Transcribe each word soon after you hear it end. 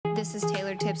This is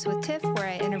Taylor Tips with Tiff, where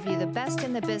I interview the best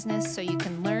in the business so you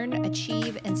can learn,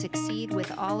 achieve, and succeed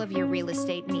with all of your real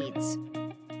estate needs.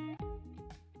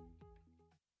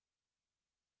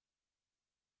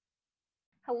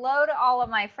 Hello to all of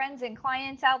my friends and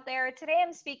clients out there. Today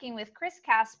I'm speaking with Chris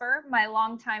Casper, my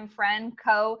longtime friend,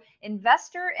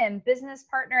 co-investor and business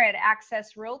partner at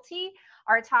Access Realty.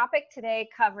 Our topic today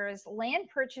covers land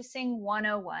purchasing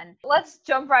 101. Let's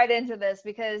jump right into this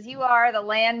because you are the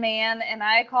land man and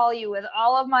I call you with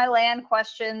all of my land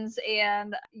questions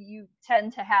and you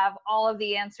tend to have all of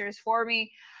the answers for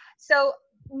me. So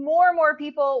more and more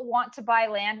people want to buy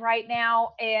land right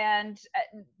now and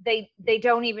they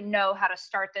don't even know how to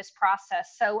start this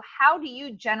process. So how do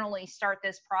you generally start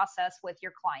this process with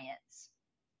your clients?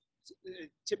 It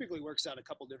typically works out a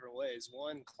couple different ways.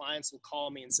 One, clients will call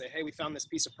me and say, hey, we found this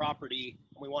piece of property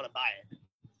and we want to buy it,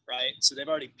 right? So they've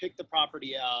already picked the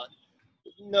property out,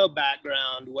 no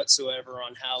background whatsoever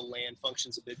on how land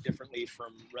functions a bit differently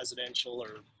from residential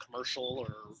or commercial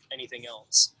or anything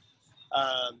else.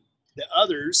 The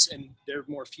others, and they're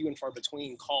more few and far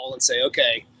between, call and say,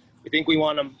 okay, we think we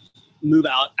want to move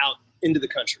out into the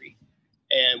country.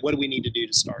 And what do we need to do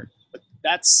to start? But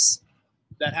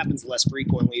that happens less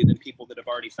frequently than people that have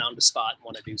already found a spot and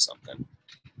want to do something.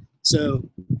 So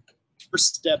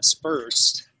first steps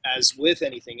first, as with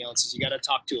anything else, is you got to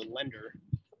talk to a lender.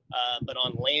 But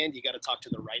on land, you got to talk to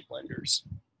the right lenders.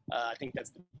 I think that's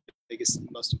the biggest and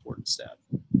most important step.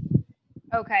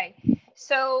 Okay.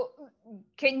 So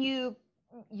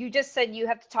you just said you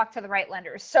have to talk to the right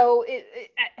lenders. So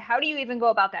how do you even go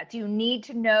about that? Do you need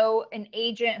to know an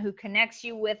agent who connects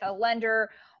you with a lender,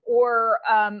 or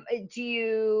do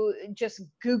you just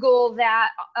Google that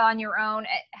on your own?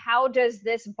 How does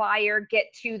this buyer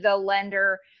get to the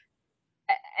lender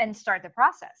and start the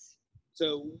process?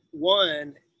 So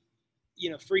one,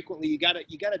 frequently you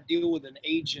gotta deal with an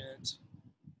agent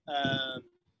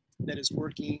that is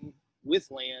working with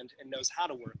land and knows how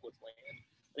to work with land.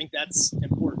 I think that's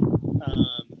important.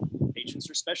 Agents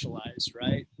are specialized,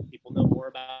 right? People know more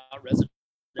about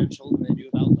residential than they do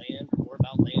about land, or more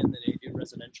about land than they do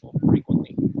residential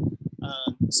frequently.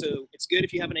 So it's good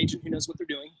if you have an agent who knows what they're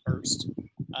doing first.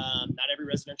 Not every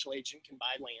residential agent can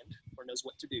buy land or knows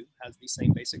what to do, has these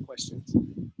same basic questions.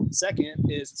 Second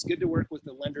is it's good to work with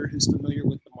a lender who's familiar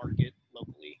with the market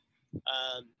locally.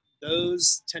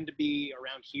 Those tend to be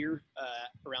around here,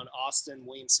 around Austin,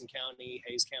 Williamson County,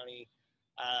 Hayes County,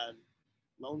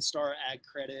 Lone Star Ag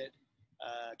Credit,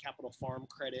 Capital Farm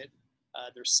Credit.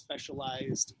 They're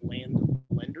specialized land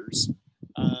lenders.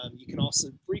 You can also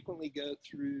frequently go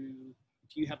through,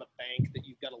 if you have a bank that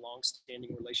you've got a long-standing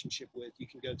relationship with, you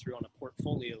can go through on a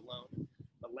portfolio loan.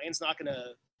 But land's not going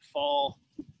to fall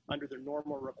under their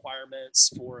normal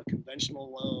requirements for a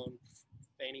conventional loan,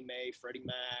 Fannie Mae, Freddie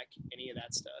Mac, any of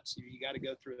that stuff. So you got to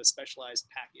go through a specialized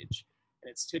package, and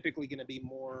it's typically going to be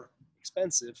more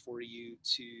expensive for you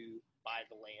to buy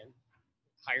the land,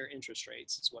 higher interest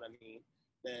rates is what I mean,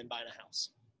 than buying a house.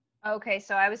 Okay,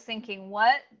 so I was thinking,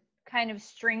 what kind of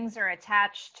strings are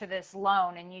attached to this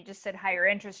loan? And you just said higher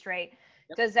interest rate.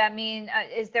 Yep. Does that mean,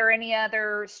 is there any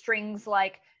other strings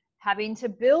like having to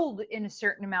build in a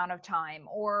certain amount of time,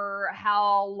 or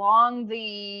how long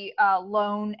the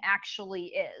loan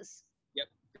actually is? Yep,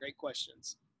 great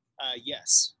questions.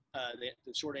 Yes,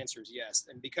 the short answer is yes.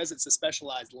 And because it's a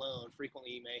specialized loan,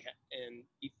 frequently you may and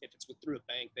if it's through a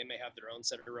bank, they may have their own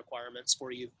set of requirements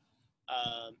for you.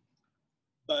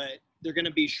 But they're going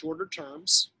to be shorter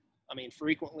terms. I mean,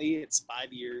 frequently it's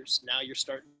 5 years. Now you're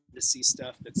starting to see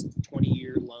stuff that's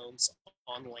 20-year loans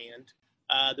on land.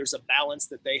 There's a balance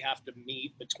that they have to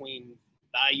meet between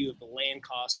value of the land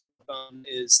cost.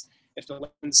 Is if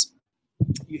the land's,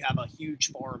 you have a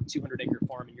huge farm, 200-acre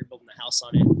farm, and you're building a house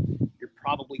on it, you're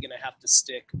probably going to have to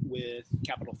stick with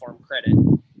Capital Farm Credit.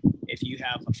 If you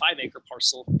have a 5-acre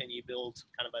parcel and you build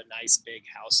kind of a nice big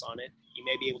house on it, you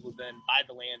may be able to then buy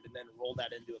the land and then roll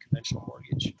that into a conventional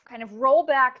mortgage. Kind of roll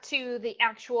back to the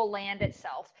actual land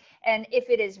itself. And if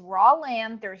it is raw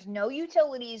land, there's no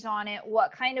utilities on it,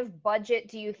 what kind of budget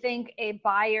do you think a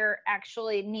buyer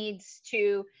actually needs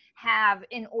to have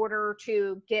in order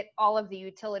to get all of the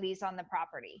utilities on the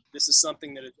property? This is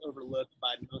something that is overlooked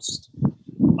by most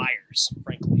buyers,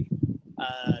 frankly.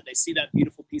 They see that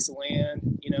beautiful piece of land,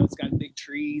 it's got big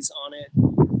trees on it.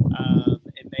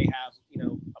 It may have,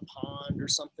 a pond or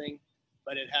something,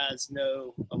 but it has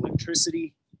no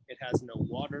electricity. It has no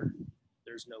water.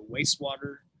 There's no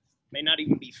wastewater. May not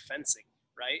even be fencing,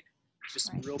 right? It's just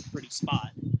a real pretty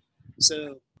spot.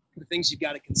 So the things you've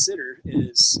got to consider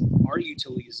is, are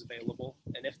utilities available?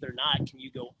 And if they're not, can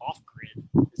you go off grid?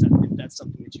 If that's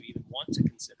something that you even want to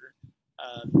consider?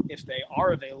 If they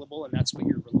are available and that's what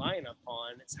you're relying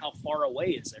upon, it's how far away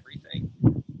is everything?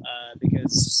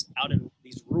 Because out in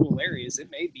these rural areas, it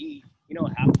may be, a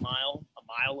half mile, a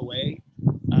mile away,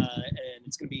 and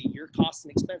it's going to be your cost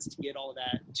and expense to get all of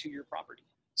that to your property.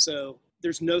 So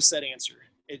there's no set answer.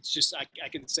 It's just, I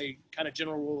can say kind of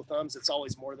general rule of thumbs, it's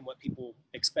always more than what people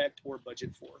expect or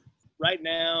budget for. Right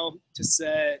now, to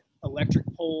set electric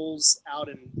poles out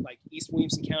in like East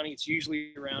Williamson County, it's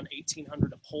usually around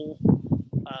 $1,800 a pole.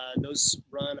 Those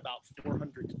run about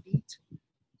 400 feet.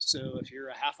 So if you're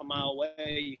a half a mile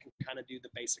away, you can kind of do the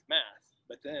basic math.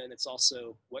 But then it's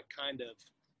also what kind of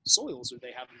soils are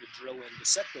they having to drill in to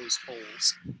set those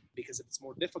poles? Because if it's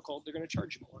more difficult, they're going to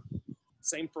charge you more.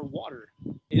 Same for water.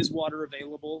 Is water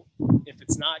available? If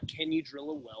it's not, can you drill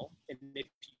a well? And if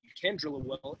you can drill a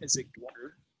well, is it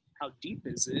water? How deep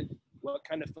is it? What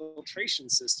kind of filtration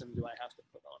system do I have to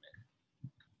put on it?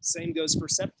 Same goes for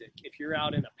septic. If you're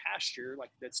out in a pasture,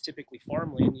 like that's typically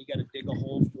farmland, you got to dig a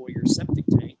hole for your septic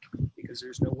tank because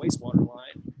there's no wastewater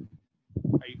line.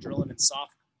 Are you drilling in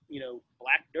soft,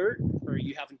 black dirt, or are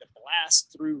you having to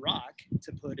blast through rock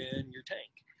to put in your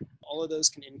tank? All of those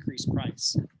can increase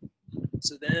price.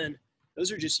 So then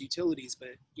those are just utilities, but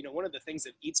one of the things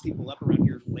that eats people up around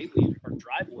here lately are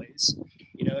driveways.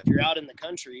 If you're out in the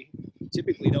country, you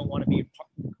typically don't want to be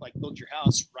build your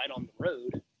house right on the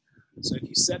road. So if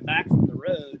you set back from the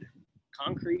road,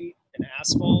 concrete and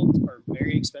asphalt are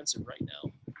very expensive right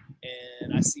now.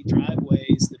 And I see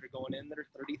driveways that are going in that are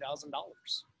 $30,000,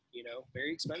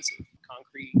 very expensive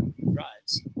concrete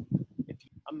drives.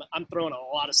 I'm throwing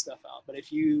a lot of stuff out, but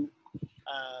if you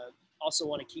also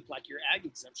want to keep your ag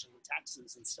exemption and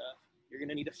taxes and stuff, you're going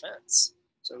to need a fence.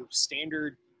 So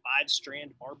standard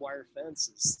 5-strand barbed wire fence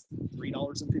is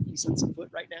 $3.50 a foot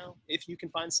right now. If you can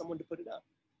find someone to put it up,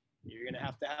 you're going to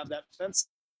have that fence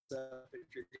up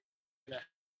if you're going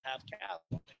to have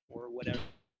cattle or whatever.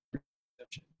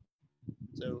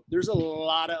 So there's a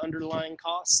lot of underlying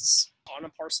costs on a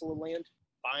parcel of land.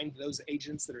 Find those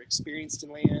agents that are experienced in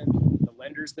land, the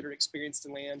lenders that are experienced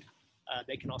in land.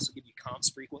 They can also give you comps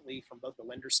frequently from both the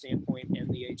lender standpoint and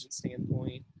the agent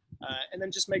standpoint. And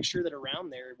then just make sure that around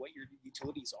there, what your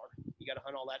utilities are. You got to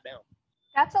hunt all that down.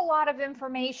 That's a lot of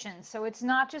information. So it's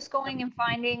not just going and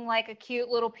finding a cute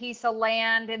little piece of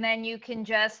land and then you can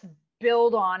just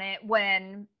build on it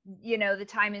when, the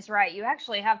time is right. You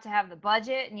actually have to have the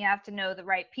budget and you have to know the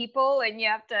right people and you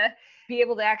have to be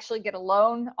able to actually get a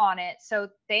loan on it. So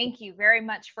thank you very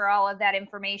much for all of that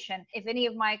information. If any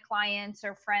of my clients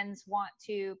or friends want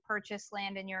to purchase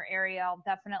land in your area, I'll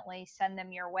definitely send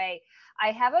them your way.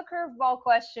 I have a curveball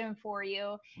question for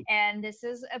you, and this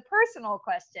is a personal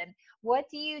question. What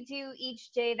do you do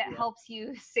each day that helps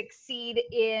you succeed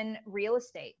in real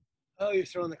estate? Oh, you're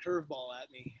throwing the curveball at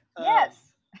me.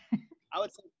 Yes.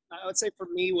 I would say for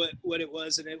me what it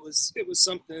was, and it was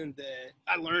something that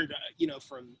I learned,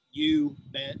 from you,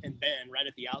 Ben, right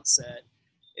at the outset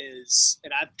is,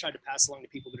 and I've tried to pass along to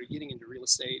people that are getting into real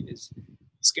estate, is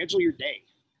schedule your day.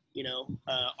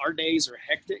 Our days are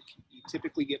hectic. You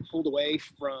typically get pulled away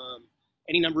from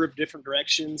any number of different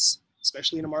directions,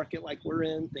 especially in a market like we're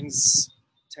in. Things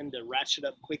tend to ratchet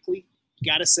up quickly.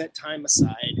 You got to set time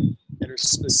aside that are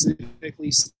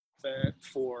specifically spent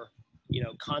for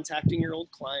contacting your old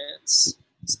clients,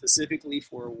 specifically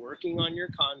for working on your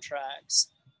contracts,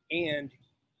 and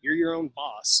you're your own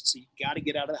boss. So you got to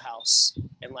get out of the house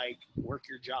and work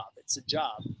your job. It's a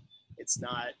job. It's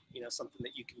not, something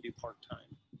that you can do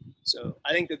part-time. So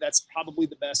I think that that's probably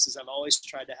the best, is I've always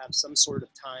tried to have some sort of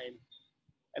time,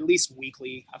 at least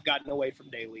weekly. I've gotten away from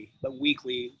daily, but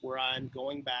weekly, where I'm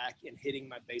going back and hitting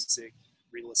my basic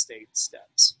real estate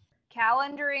steps.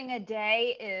 Calendaring a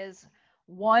day is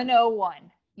 101.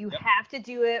 You have to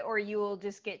do it or you will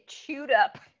just get chewed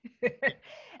up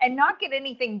and not get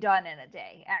anything done in a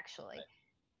day, actually.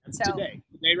 That's today.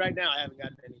 Today, right now, I haven't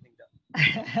gotten anything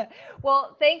done.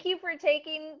 Well, thank you for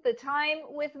taking the time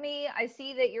with me. I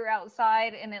see that you're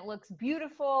outside and it looks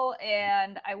beautiful,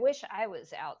 and I wish I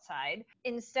was outside.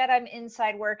 Instead, I'm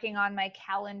inside working on my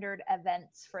calendared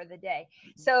events for the day.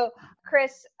 So,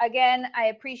 Chris, again, I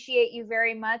appreciate you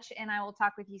very much, and I will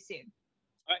talk with you soon.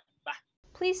 All right, bye.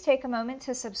 Please take a moment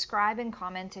to subscribe and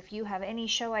comment if you have any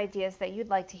show ideas that you'd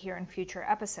like to hear in future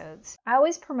episodes. I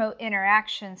always promote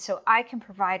interaction so I can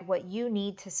provide what you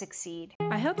need to succeed.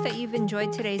 I hope that you've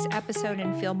enjoyed today's episode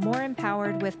and feel more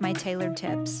empowered with my tailored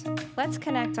tips. Let's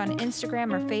connect on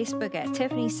Instagram or Facebook at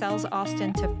Tiffany Sells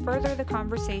Austin to further the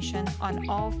conversation on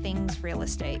all things real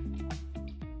estate.